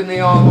drip in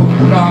the arm of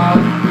God.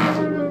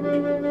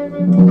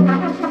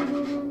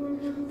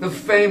 The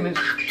famous,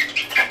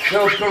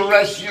 they'll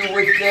caress you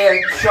with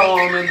their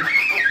charm and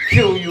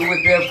kill you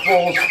with their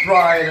false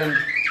pride and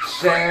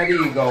sad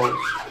egos.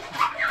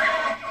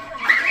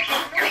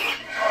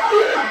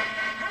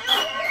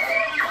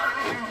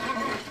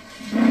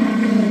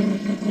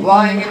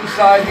 Lying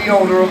inside the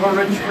odor of a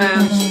rich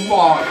man's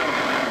fart,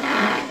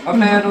 a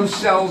man who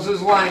sells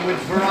his language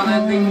for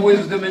unending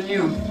wisdom and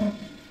youth.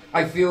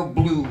 I feel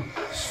blue,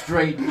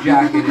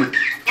 straight-jacketed,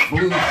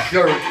 blue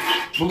shirt,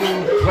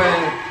 blue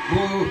pants,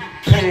 blue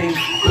pain,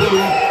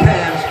 blue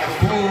pants,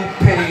 blue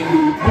pain,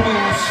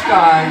 blue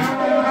sky.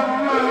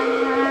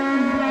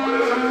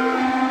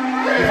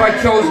 If I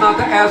chose not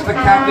to ask the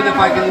captain if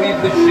I can leave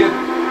the ship,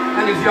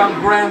 and his young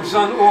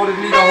grandson ordered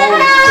me to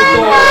hold the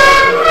door,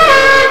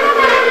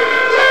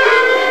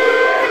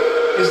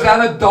 is that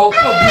adult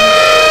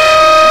abuse?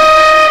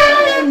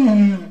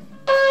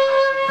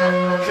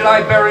 Should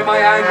I bury my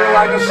anger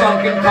like a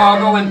sunken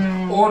cargo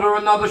and order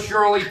another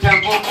Shirley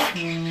Temple?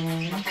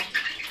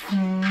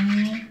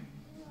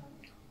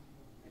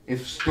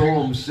 If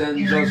storm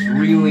sends us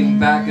reeling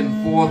back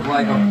and forth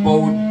like a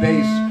bowed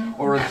bass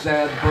or a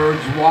sad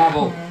bird's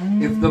wobble,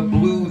 if the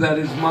blue that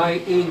is my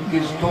ink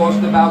is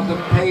tossed about the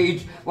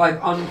page like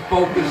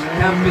unfocused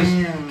tempest,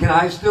 can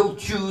I still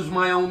choose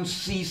my own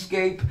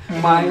seascape,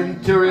 my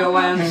interior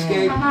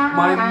landscape,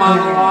 my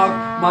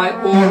monologue, my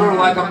order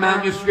like a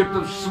manuscript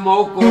of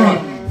smoke or a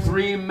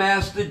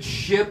 3-masted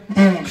ship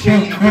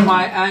chained to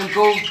my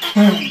ankle?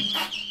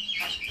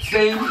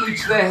 Fame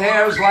eats the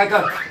hairs like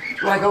a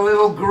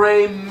little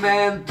gray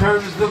man,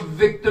 turns the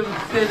victim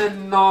thin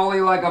and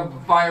gnarly like a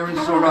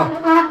virus or a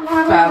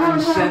fat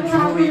and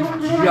sensually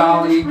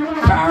jolly,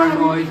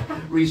 paranoid,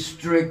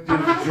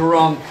 restrictive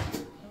drunk.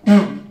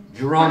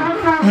 Drunk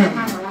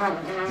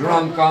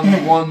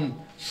on one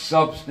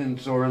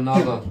substance or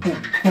another.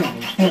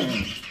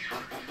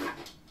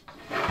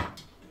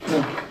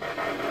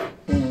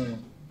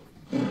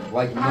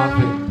 Like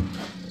nothing,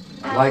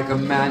 like a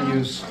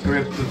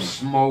manuscript of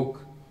smoke,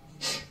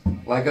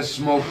 like a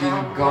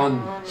smoking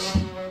gun,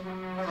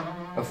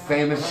 a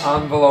famous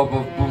envelope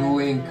of blue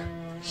ink,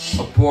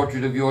 a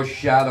portrait of your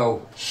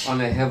shadow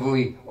on a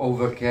heavily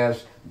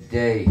overcast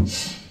day.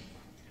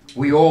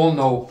 We all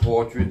know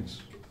portraits,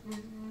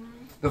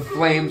 the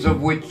flames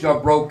of which are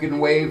broken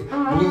wave,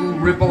 blue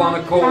ripple on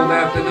a cold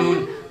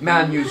afternoon,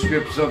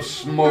 manuscripts of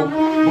smoke,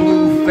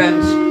 blue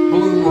fence,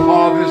 blue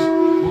harvest,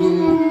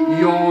 blue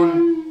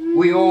yawn.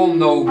 We all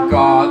know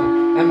God,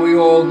 and we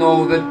all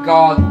know that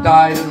God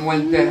died and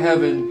went to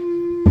heaven,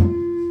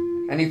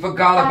 and he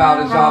forgot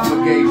about his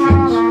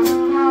obligations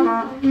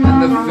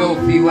and the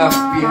filth he left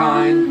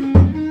behind.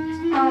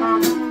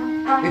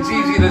 It's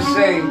easy to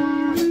say.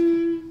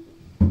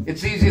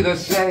 It's easy to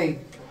say.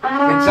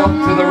 It's up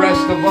to the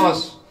rest of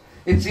us.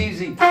 It's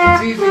easy for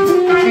us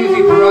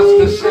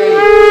to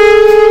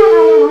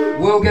say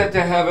we'll get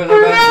to heaven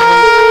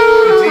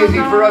eventually. It's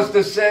easy for us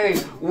to say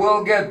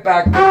we'll get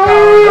back to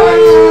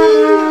paradise,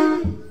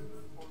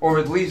 or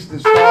at least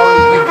as far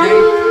as the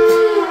gate.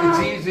 It's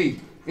easy.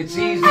 It's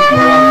easy for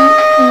us.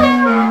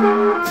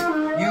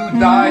 You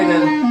died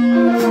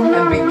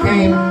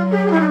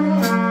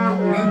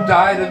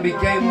and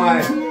became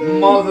my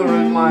mother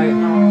and my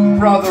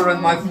brother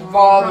and my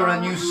father,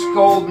 and you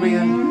scold me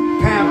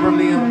and pamper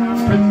me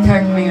and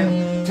protect me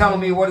and tell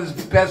me what is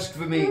best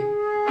for me.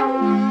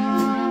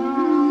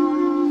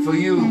 For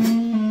you.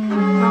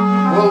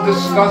 We'll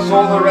discuss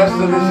all the rest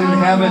of this in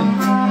heaven.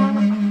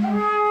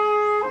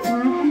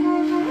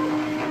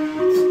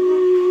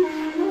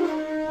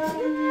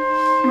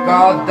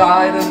 God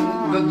died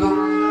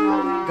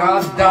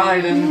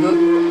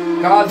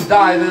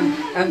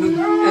and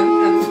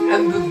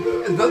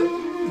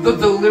the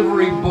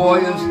delivery boy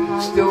is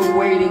still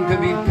waiting to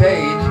be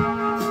paid.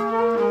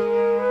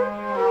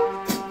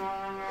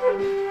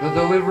 The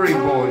delivery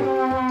boy.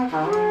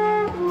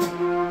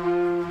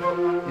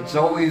 It's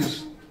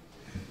always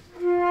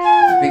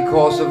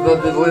because of the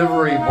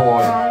delivery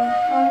boy.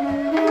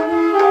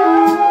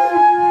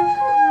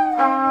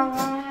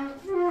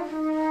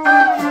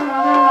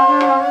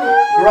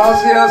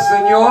 Gracias,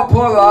 Señor,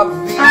 por la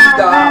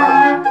vida.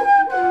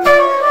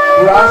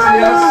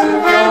 Gracias,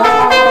 Señor,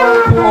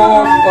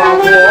 por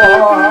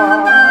favor.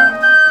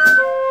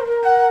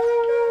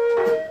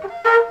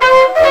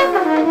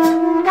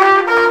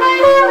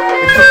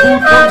 If the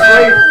food comes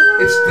late,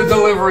 it's the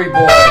delivery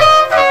boy.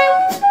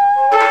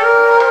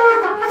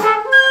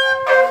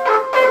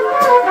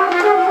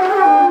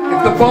 If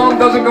the phone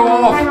doesn't go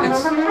off,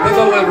 it's the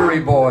delivery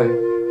boy.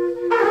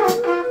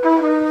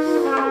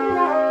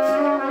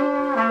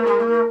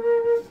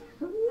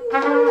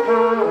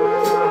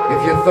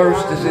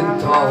 Thirst is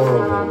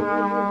intolerable.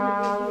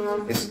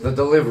 It's the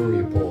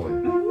delivery boy.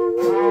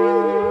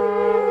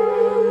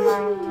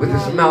 With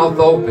his mouth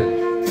open,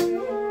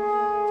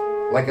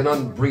 like an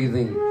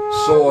unbreathing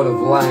sword of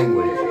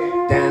language,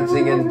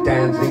 dancing and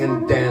dancing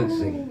and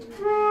dancing.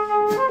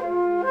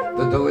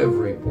 The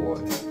delivery boy,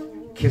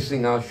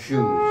 kissing our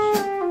shoes.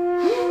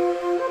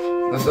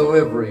 The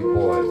delivery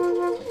boy,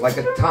 like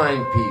a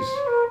timepiece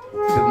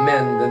to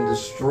mend and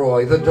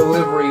destroy. The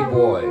delivery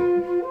boy,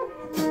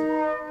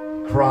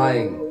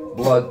 crying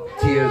blood,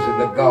 tears in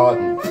the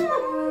garden.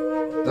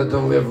 The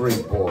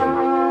delivery boy,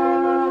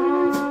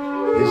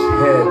 his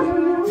head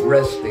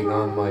resting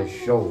on my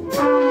shoulder.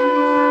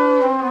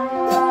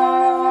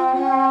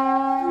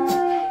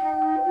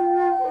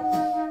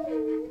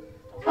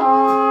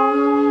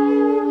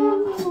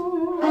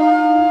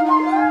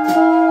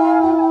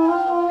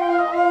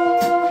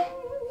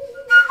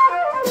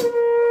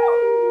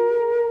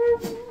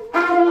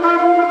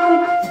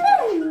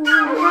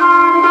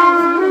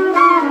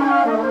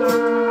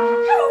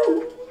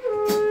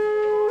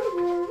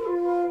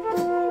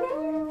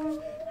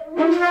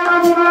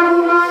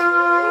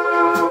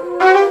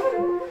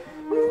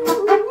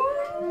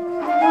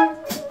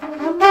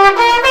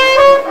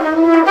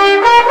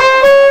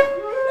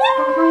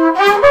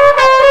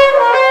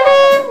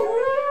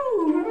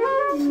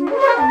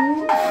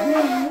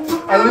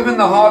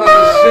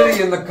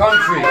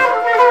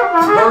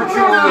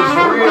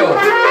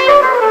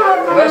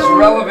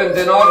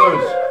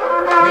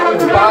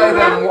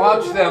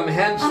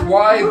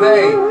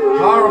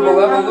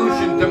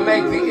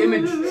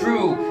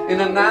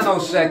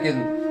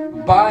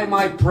 Nanosecond, buy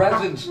my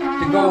presence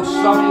to go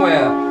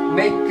somewhere,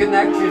 make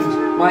connections,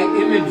 my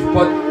image,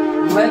 but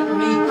let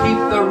me keep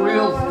the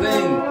real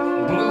thing.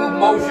 Blue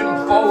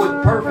motion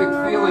forward, perfect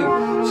feeling.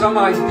 Some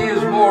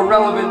ideas more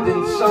relevant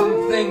in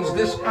some things.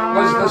 This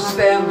was the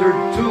standard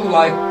too,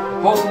 like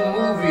home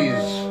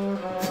movies.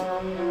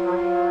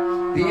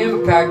 The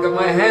impact of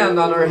my hand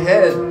on her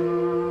head,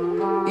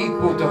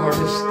 equal to her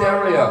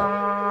hysteria.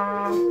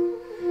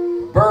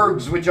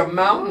 Bergs, which are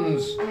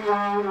mountains,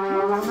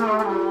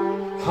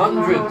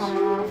 hundreds,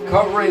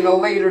 covering a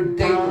later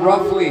date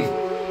roughly.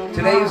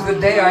 Today's the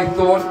day, I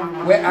thought,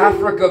 where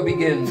Africa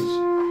begins.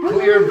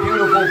 Clear,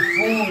 beautiful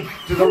food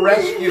to the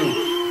rescue.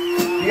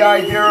 The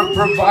idea of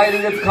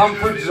providing a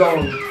comfort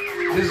zone,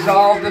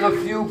 dissolved in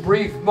a few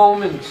brief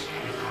moments.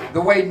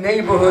 The way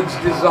neighborhoods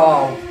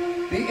dissolve.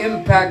 The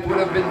impact would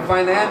have been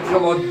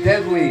financial or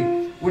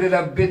deadly. Would it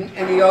have been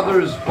any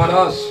others but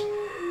us?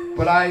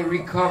 But I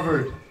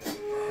recovered.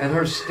 And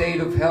her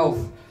state of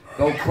health,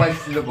 though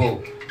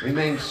questionable,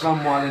 remains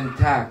somewhat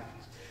intact.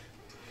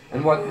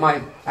 And what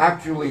might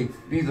actually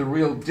be the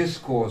real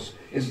discourse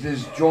is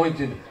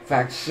disjointed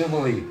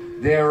facsimile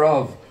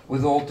thereof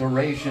with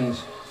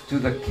alterations to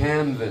the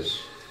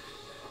canvas.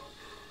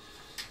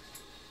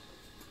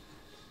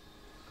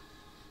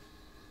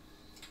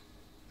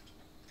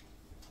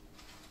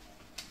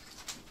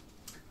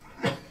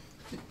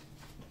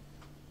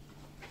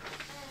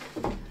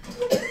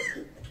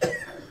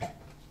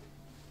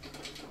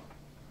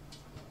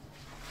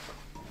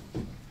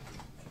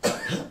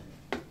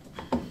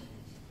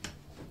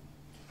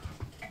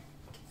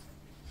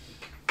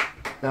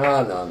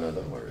 No,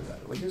 don't worry about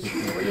it. We're just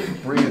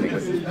breathing.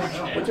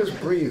 We're just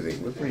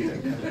breathing. We're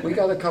breathing. We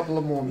got a couple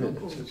of more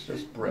minutes. It's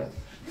just breath.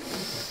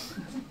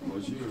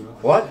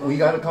 What? We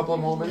got a couple of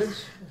more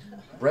minutes?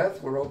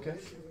 Breath? We're okay?